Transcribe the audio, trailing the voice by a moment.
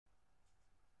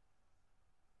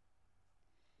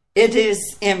It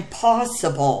is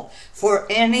impossible for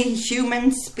any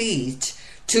human speech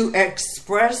to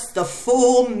express the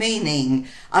full meaning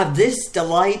of this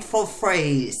delightful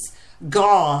phrase,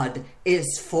 God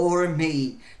is for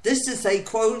me. This is a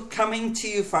quote coming to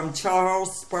you from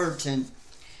Charles Spurgeon.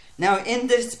 Now, in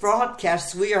this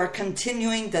broadcast, we are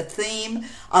continuing the theme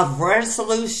of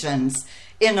resolutions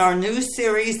in our new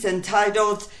series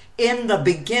entitled, In the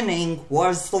Beginning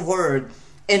Was the Word.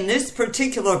 In this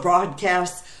particular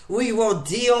broadcast, we will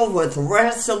deal with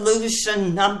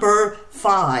resolution number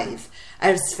 5,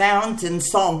 as found in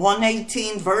Psalm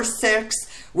 118, verse 6,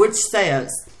 which says,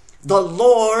 The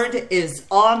Lord is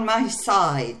on my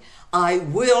side. I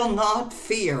will not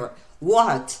fear.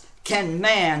 What can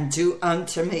man do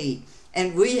unto me?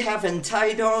 And we have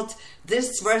entitled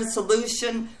this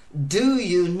resolution, Do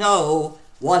You Know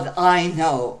What I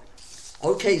Know?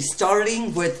 Okay,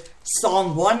 starting with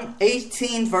Psalm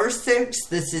 118, verse 6,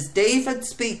 this is David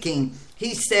speaking.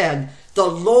 He said, The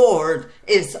Lord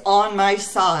is on my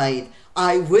side.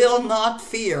 I will not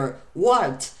fear.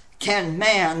 What can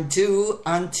man do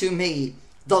unto me?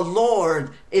 The Lord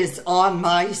is on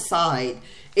my side.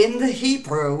 In the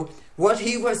Hebrew, what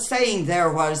he was saying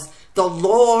there was, the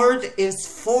Lord is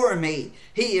for me.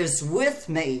 He is with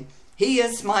me. He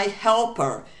is my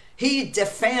helper. He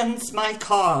defends my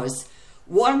cause.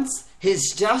 Once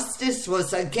his justice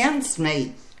was against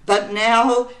me, but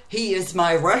now he is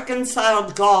my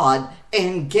reconciled God,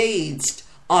 engaged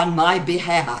on my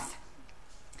behalf.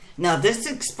 Now, this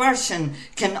expression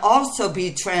can also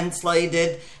be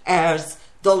translated as,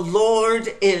 the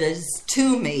Lord is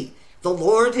to me. The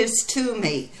Lord is to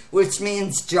me, which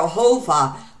means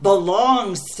Jehovah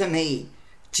belongs to me.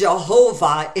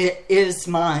 Jehovah is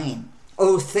mine.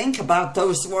 Oh, think about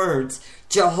those words.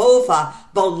 Jehovah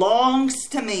belongs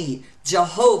to me.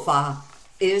 Jehovah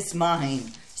is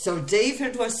mine. So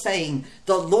David was saying,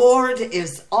 the Lord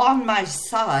is on my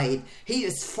side. He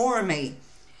is for me.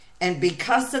 And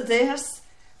because of this,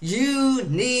 you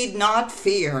need not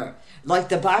fear. Like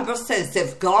the Bible says,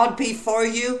 if God be for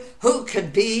you, who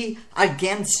could be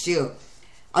against you?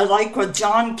 I like what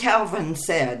John Calvin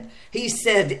said. He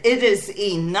said, it is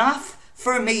enough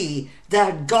for me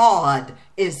that God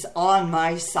is on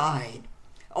my side.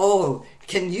 Oh,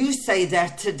 can you say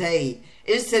that today?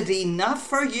 Is it enough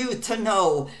for you to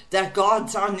know that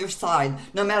God's on your side,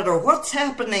 no matter what's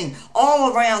happening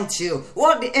all around you,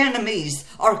 what enemies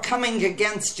are coming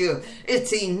against you?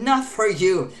 It's enough for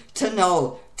you to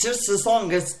know, just as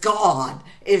long as God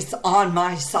is on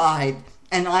my side,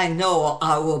 and I know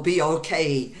I will be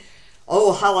okay.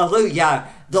 Oh, hallelujah.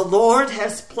 The Lord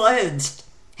has pledged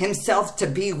himself to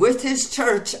be with his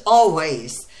church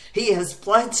always. He has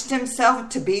pledged himself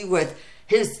to be with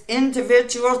his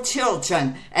individual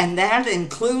children, and that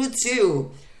includes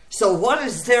you. So what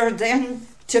is there then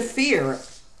to fear?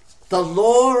 The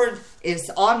Lord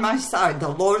is on my side. The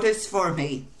Lord is for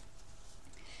me.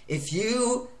 If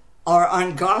you are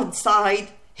on God's side,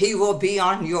 he will be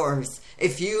on yours.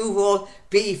 If you will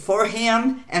be for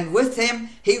him and with him,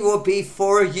 he will be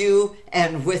for you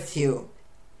and with you.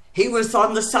 He was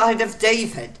on the side of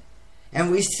David. And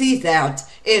we see that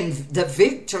in the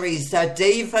victories that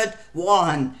David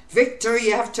won,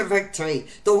 victory after victory,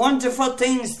 the wonderful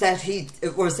things that he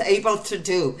was able to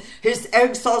do, his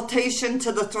exaltation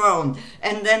to the throne,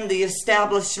 and then the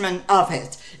establishment of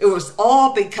it. It was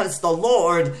all because the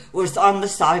Lord was on the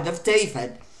side of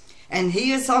David. And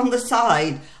he is on the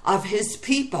side of his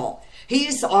people.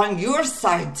 He's on your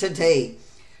side today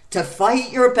to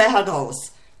fight your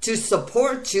battles, to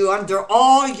support you under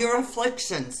all your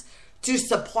afflictions, to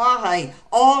supply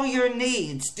all your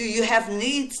needs. Do you have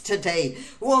needs today?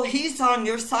 Well, he's on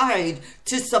your side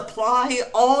to supply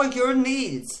all your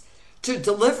needs, to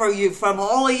deliver you from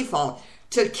all evil,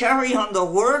 to carry on the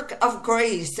work of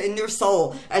grace in your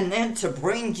soul, and then to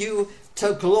bring you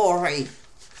to glory.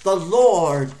 The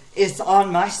Lord is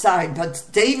on my side. But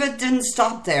David didn't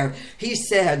stop there. He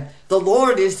said, the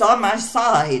Lord is on my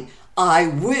side. I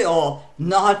will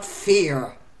not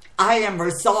fear. I am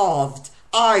resolved.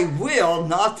 I will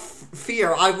not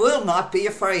fear. I will not be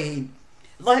afraid.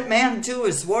 Let man do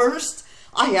his worst.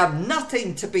 I have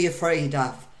nothing to be afraid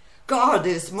of. God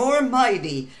is more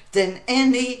mighty than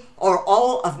any or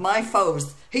all of my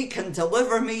foes. He can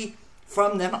deliver me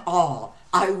from them all.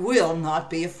 I will not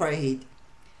be afraid.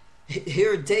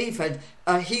 Here David,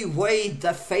 he weighed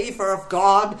the favor of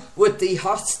God with the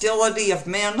hostility of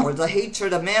men, or the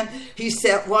hatred of men. He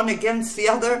set one against the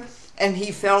other, and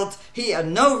he felt he had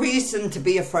no reason to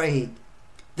be afraid.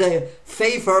 The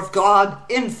favor of God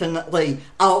infinitely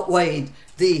outweighed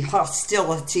the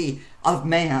hostility of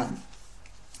man.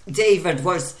 David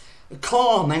was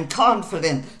calm and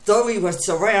confident, though he was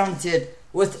surrounded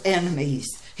with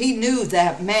enemies. He knew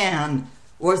that man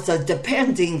was a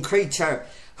depending creature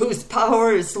whose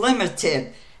power is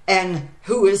limited and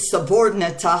who is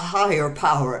subordinate to higher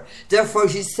power. Therefore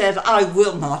he said, I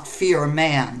will not fear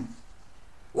man.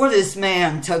 What is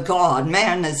man to God?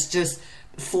 Man is just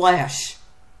flesh.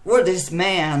 What is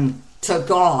man to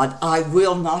God? I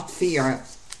will not fear.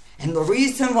 And the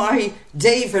reason why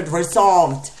David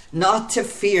resolved not to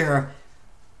fear,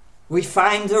 we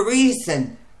find the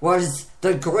reason was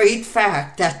the great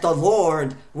fact that the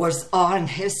Lord was on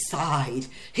his side.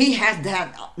 He had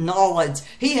that knowledge.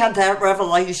 He had that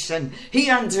revelation. He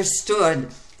understood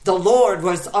the Lord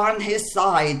was on his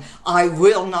side. I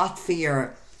will not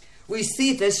fear. We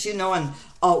see this, in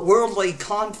worldly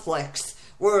conflicts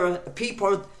where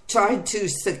people tried to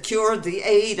secure the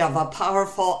aid of a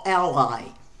powerful ally.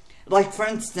 Like, for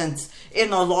instance,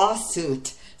 in a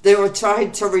lawsuit, they were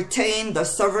trying to retain the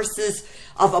services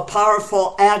of a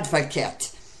powerful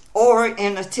advocate, or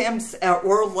in attempts at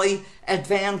worldly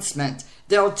advancement,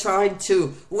 they'll try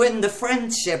to win the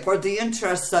friendship or the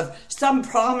interests of some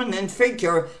prominent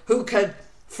figure who could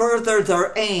further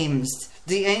their aims,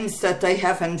 the aims that they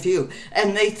have in view.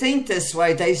 And they think this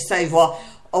way. They say,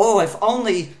 if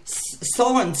only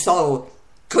so-and-so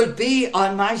could be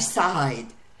on my side,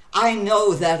 I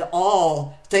know that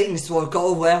all things will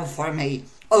go well for me.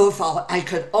 Oh, if I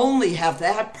could only have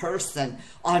that person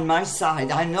on my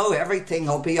side, I know everything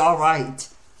will be all right.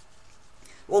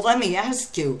 Well, let me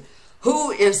ask you,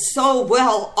 who is so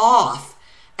well off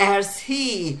as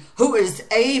he who is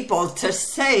able to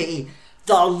say,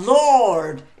 the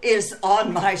Lord is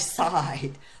on my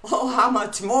side? Oh, how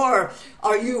much more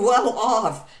are you well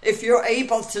off if you're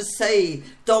able to say,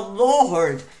 the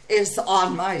Lord is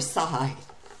on my side?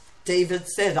 David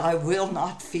said, I will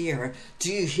not fear.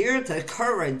 Do you hear the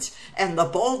courage and the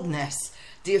boldness,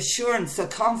 the assurance, the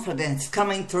confidence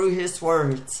coming through his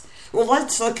words? Well,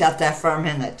 let's look at that for a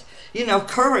minute.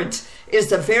 Courage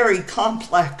is a very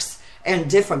complex and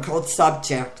difficult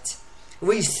subject.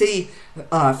 We see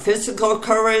physical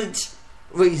courage,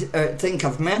 we think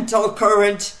of mental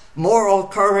courage, moral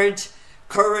courage,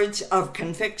 courage of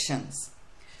convictions.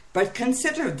 But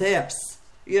consider this,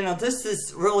 this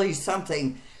is really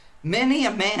something. Many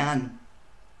a man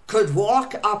could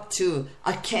walk up to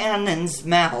a cannon's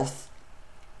mouth,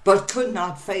 but could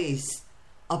not face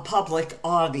a public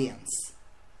audience.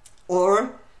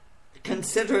 Or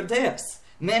consider this,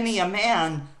 many a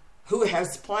man who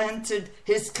has planted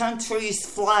his country's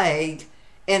flag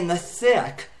in the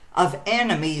thick of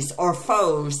enemies or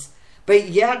foes, but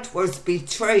yet was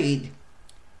betrayed.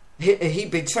 He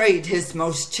betrayed his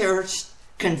most cherished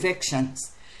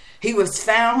convictions. He was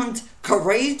found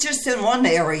courageous in one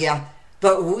area,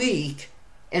 but weak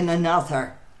in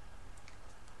another.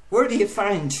 Where do you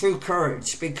find true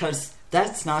courage? Because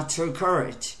that's not true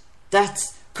courage.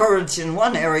 That's courage in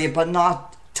one area, but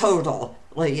not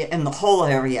totally in the whole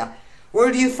area.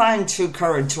 Where do you find true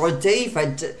courage? Well,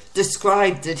 David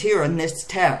described it here in this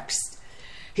text.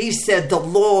 He said, the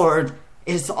Lord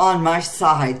is on my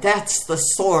side. That's the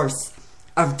source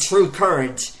of true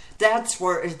courage. That's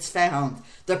where it's found.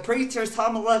 The preacher's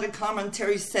homiletic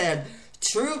commentary said,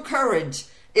 true courage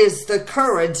is the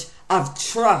courage of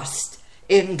trust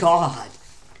in God.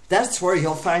 That's where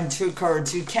you'll find true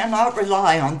courage. You cannot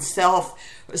rely on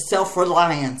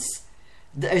self-reliance.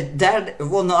 That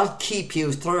will not keep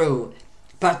you through.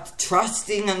 But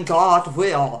trusting in God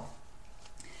will.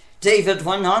 David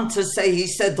went on to say, he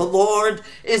said, the Lord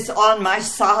is on my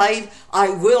side. I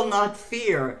will not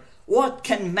fear. What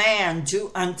can man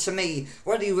do unto me?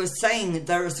 What he was saying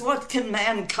there is, what can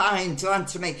mankind do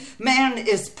unto me? Man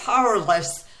is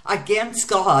powerless against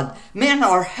God. Men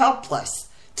are helpless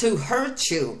to hurt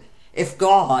you if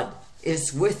God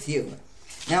is with you.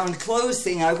 Now, in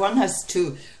closing, I want us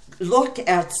to look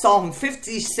at Psalm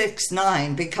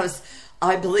 56:9, because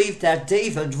I believe that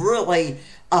David really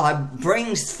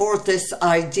brings forth this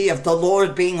idea of the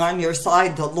Lord being on your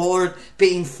side, the Lord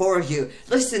being for you.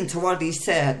 Listen to what he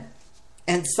said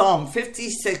in Psalm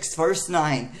 56, verse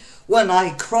 9. When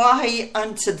I cry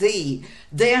unto thee,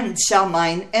 then shall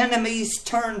mine enemies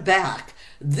turn back.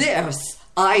 This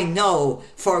I know,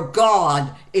 for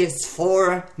God is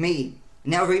for me.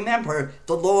 Now remember,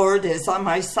 the Lord is on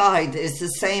my side is the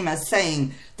same as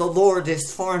saying, the Lord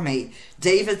is for me.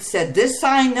 David said, this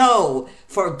I know,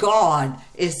 for God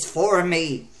is for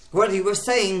me. What he was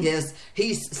saying is,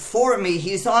 he's for me,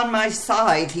 he's on my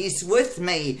side, he's with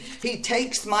me, he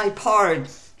takes my part,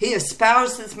 he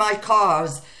espouses my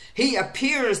cause, he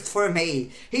appears for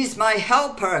me, he's my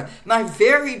helper, my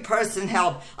very present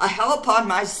help, a help on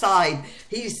my side,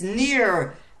 he's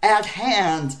near at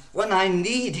hand when I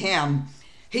need him.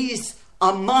 He's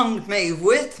among me,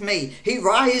 with me. He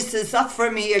rises up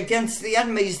for me against the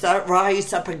enemies that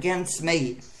rise up against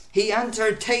me. He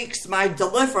undertakes my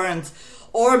deliverance,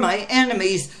 or my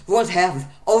enemies would have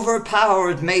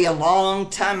overpowered me a long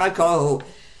time ago.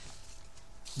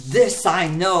 This I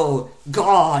know,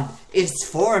 God is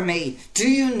for me. Do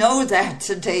you know that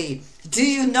today? Do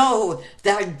you know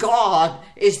that God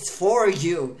is for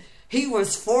you? He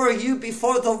was for you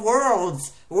before the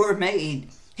worlds were made.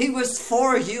 He was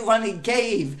for you when he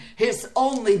gave his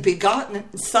only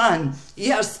begotten Son.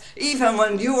 Yes, even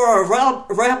when you were a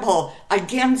rebel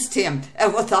against him,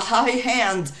 and with a high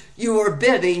hand you were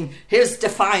bidding his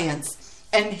defiance.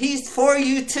 And he's for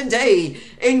you today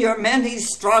in your many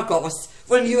struggles,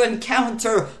 when you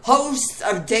encounter hosts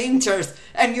of dangers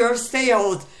and you're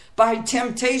assailed by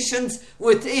temptations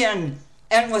within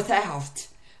and without.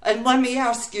 And let me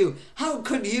ask you, how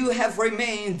could you have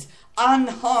remained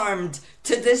unharmed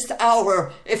to this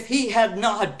hour if he had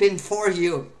not been for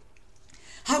you?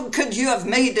 How could you have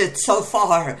made it so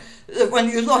far? When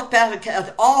you look back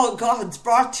at all God's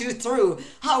brought you through,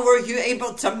 how were you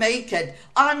able to make it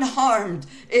unharmed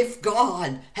if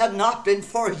God had not been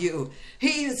for you?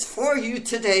 He is for you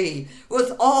today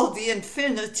with all the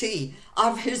infinity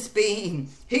of his being.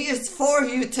 He is for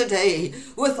you today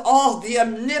with all the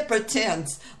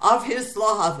omnipotence of his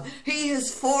love. He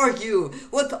is for you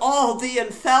with all the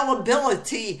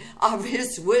infallibility of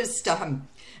his wisdom.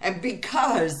 And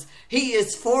because he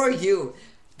is for you,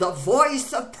 the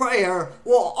voice of prayer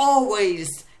will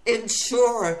always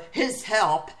ensure his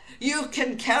help. You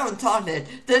can count on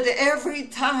it, that every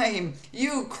time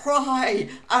you cry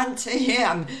unto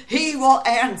him, he will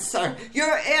answer.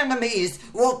 Your enemies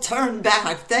will turn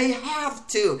back. They have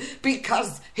to,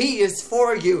 because he is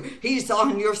for you. He's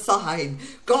on your side.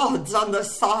 God's on the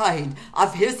side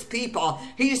of his people.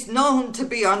 He's known to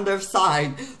be on their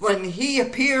side. When he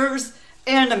appears,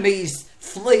 enemies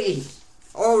flee.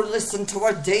 Oh, listen to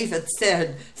what David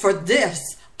said. For this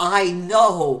I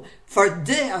know. For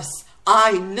this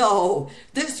I know.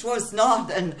 This was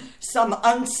not some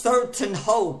uncertain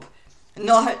hope.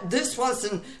 This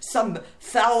wasn't some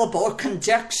fallible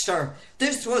conjecture.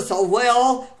 This was a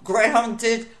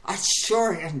well-grounded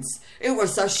assurance. It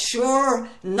was a sure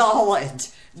knowledge.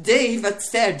 David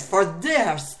said, for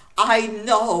this I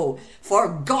know, for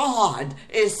God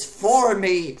is for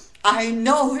me. I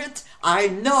know it. I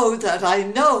know that I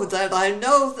know that I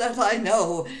know that I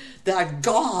know that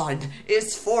God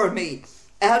is for me.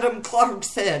 Adam Clarke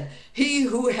said, he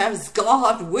who has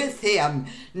God with him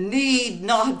need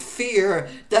not fear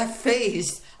the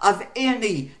face of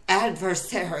any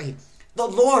adversary. The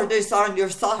Lord is on your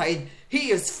side.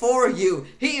 He is for you.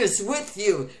 He is with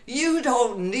you. You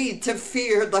don't need to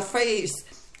fear the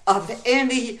face of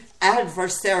any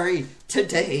adversary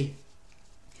today.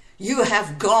 You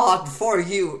have God for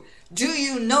you. Do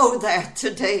you know that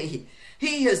today?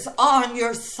 He is on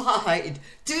your side.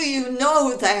 Do you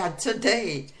know that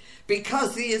today?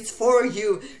 Because he is for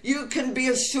you, you can be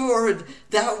assured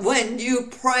that when you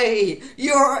pray,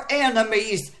 your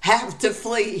enemies have to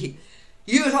flee.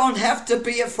 You don't have to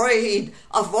be afraid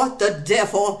of what the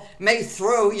devil may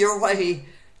throw your way.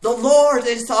 The Lord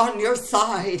is on your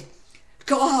side.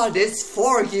 God is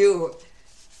for you.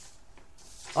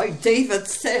 Like David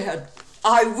said,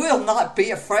 I will not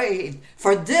be afraid,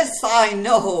 for this I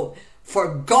know,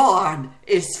 for God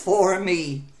is for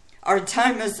me. Our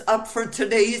time is up for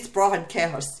today's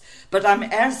broadcast, but I'm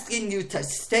asking you to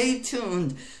stay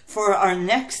tuned for our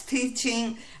next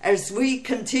teaching as we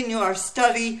continue our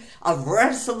study of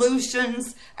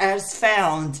resolutions as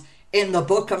found in the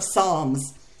book of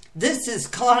Psalms. This is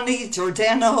Connie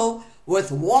Giordano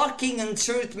with Walking in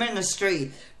Truth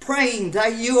Ministry, praying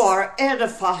that you are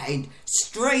edified,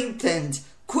 strengthened,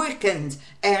 quickened,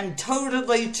 and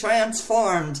totally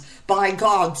transformed by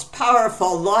God's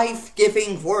powerful,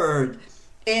 life-giving word.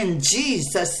 In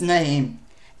Jesus' name,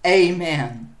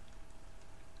 amen.